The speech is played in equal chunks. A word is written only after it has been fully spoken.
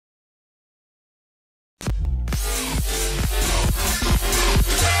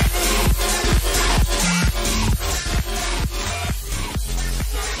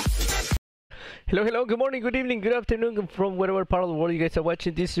Hello, hello, good morning, good evening, good afternoon from whatever part of the world you guys are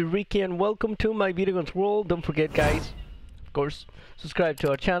watching. This is Ricky and welcome to my video games world. Don't forget guys, of course, subscribe to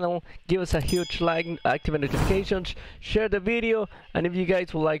our channel, give us a huge like, activate notifications, share the video, and if you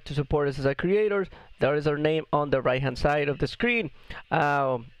guys would like to support us as a creators, there is our name on the right hand side of the screen.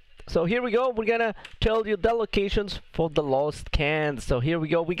 So here we go, we're gonna tell you the locations for the lost cans. So here we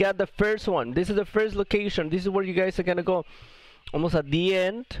go, we got the first one. This is the first location. This is where you guys are gonna go almost at the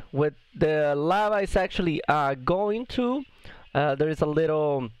end with the lava is actually going to. There is a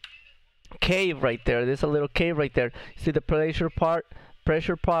little cave right there. There's a little cave right there. See the pressure part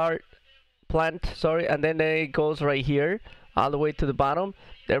plant, sorry, and then it goes right here all the way to the bottom.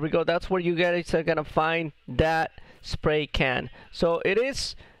 There we go. That's where you guys are gonna find that spray can. So it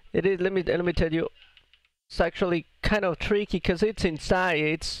is let me tell you, it's actually kind of tricky because it's inside.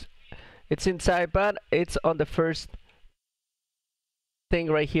 It's inside, but it's on the first thing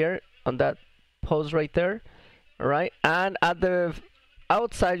right here on that post right there. All right, and at the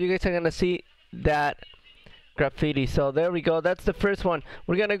outside you guys are gonna see that graffiti. So there we go, that's the first one.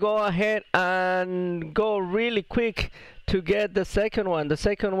 We're gonna go ahead and go really quick to get the second one. The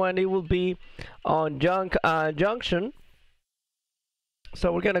second one, it will be on Junction.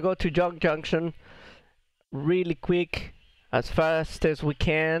 So we're gonna go to Junction really quick, as fast as we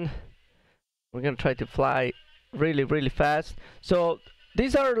can. We're gonna try to fly really fast. So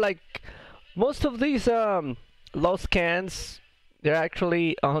these are like, most of these lost cans, they're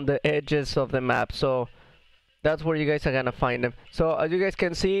actually on the edges of the map, so that's where you guys are gonna find them. So as you guys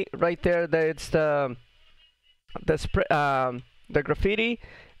can see right there, that it's the graffiti,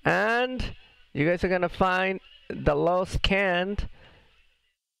 and you guys are gonna find the lost can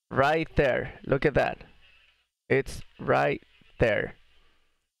right there. Look at that, it's right there.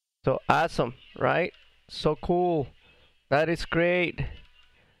 So awesome, right? So cool. That is great.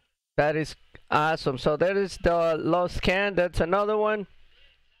 That is awesome. So that is the lost can. That's another one.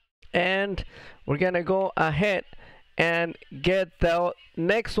 And we're gonna go ahead and get the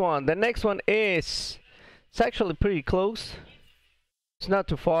next one. The next one is, it's actually pretty close. It's not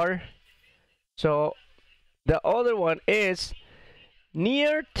too far. So the other one is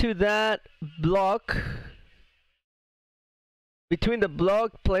near to that block, between the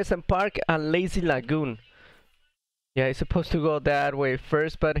block, Pleasant Park, and Lazy Lagoon. Yeah, it's supposed to go that way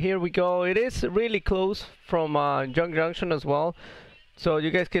first, but here we go. It is really close from Junction as well. So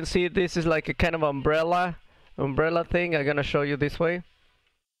you guys can see this is like a kind of umbrella thing. I'm gonna show you this way.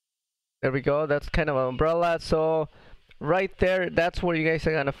 There we go. That's kind of an umbrella. So right there, that's where you guys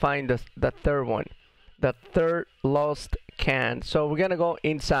are gonna find the third one, the third lost can. So we're gonna go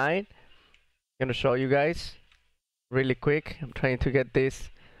inside. I'm gonna show you guys really quick. I'm trying to get this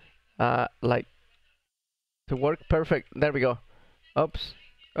like to work perfect. There we go. Oops.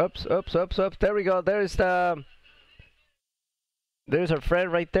 There we go. There's our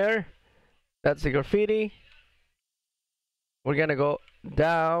friend right there. That's the graffiti. We're gonna go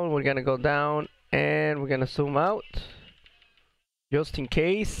down. We're gonna go down, and we're gonna zoom out just in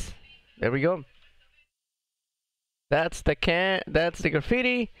case. There we go. That's the can. That's the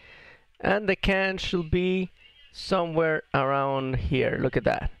graffiti, and the can should be somewhere around here. Look at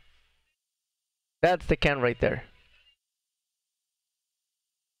that. That's the can right there.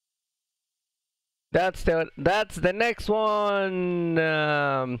 That's the next one.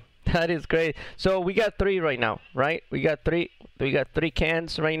 That is great. So we got three right now, right? We got three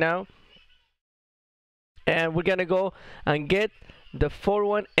cans right now, and we're gonna go and get the fourth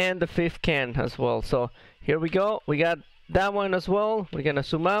one and the fifth can as well. So here we go. We got that one as well. We're gonna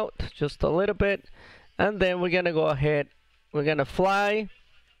zoom out just a little bit, and then we're gonna go ahead. We're gonna fly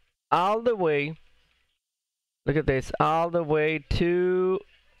all the way. Look at this, all the way to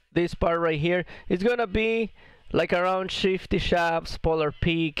this part right here. It's gonna be like around Shifty Shops, Polar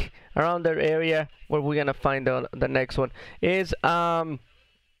Peak, around that area where we're gonna find the next one. Is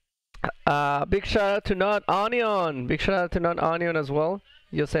big shout out to Not Onion. Big shout out to Not Onion as well.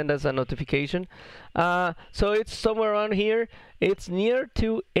 You'll send us a notification. So it's somewhere around here. It's near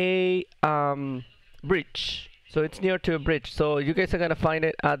to a bridge. So it's near to a bridge. So you guys are gonna find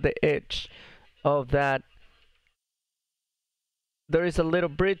it at the edge of that. There is a little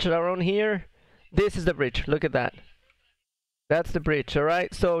bridge around here. This is the bridge. Look at that. That's the bridge. All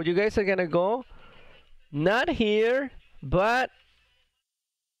right. So you guys are gonna go not here, but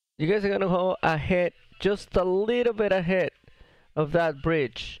you guys are gonna go ahead, just a little bit ahead of that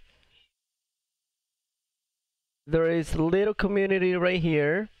bridge. There is a little community right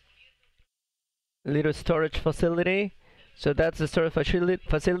here, little storage facility. So that's the storage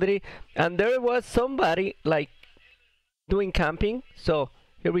facility, and there was somebody like doing camping. So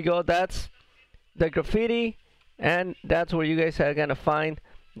here we go, that's the graffiti, and that's where you guys are gonna find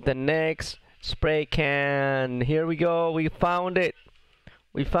the next spray can. Here we go, we found it.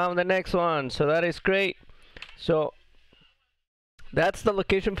 We found the next one, so that is great. So that's the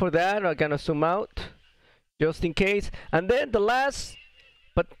location for that. I'm gonna zoom out just in case. And then the last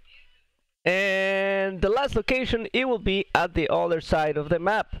location, it will be at the other side of the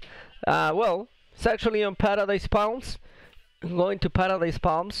map. Well, it's actually on Paradise Palms. I'm going to Paradise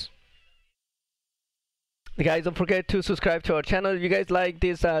Palms. Guys, don't forget to subscribe to our channel. If you guys like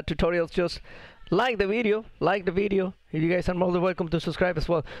these tutorials, just like the video. If you guys are more than welcome to subscribe as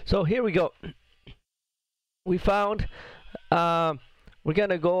well. So here we go. We found we're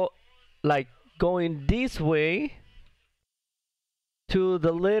gonna go like going this way to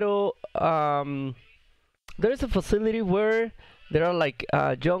the little there's a facility where there are like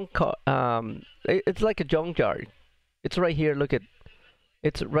it's like a junkyard. It's right here. Look at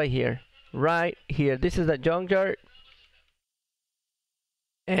it's right here. This is the junkyard,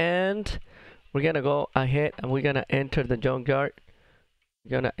 and we're gonna go ahead and we're gonna enter the junkyard.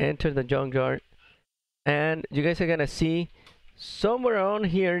 And you guys are gonna see somewhere on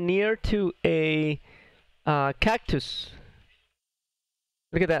here near to a cactus.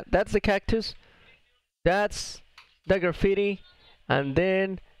 Look at that. That's the cactus. That's the graffiti, and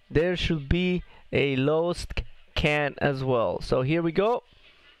then there should be a lost can as well. So here we go.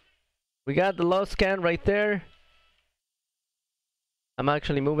 We got the lost can right there. I'm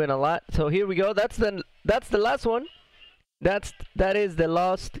actually moving a lot. So here we go. That's the last one. That is the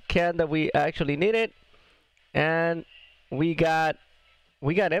lost can that we actually needed, and we got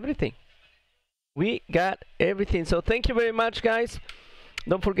everything. We got everything. So thank you very much, guys.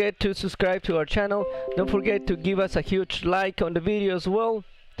 Don't forget to subscribe to our channel. Don't forget to give us a huge like on the video as well.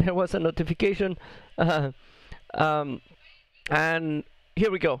 There was a notification. And here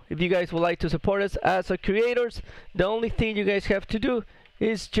we go. If you guys would like to support us as our creators, the only thing you guys have to do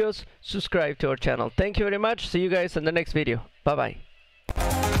is just subscribe to our channel. Thank you very much. See you guys in the next video. Bye bye.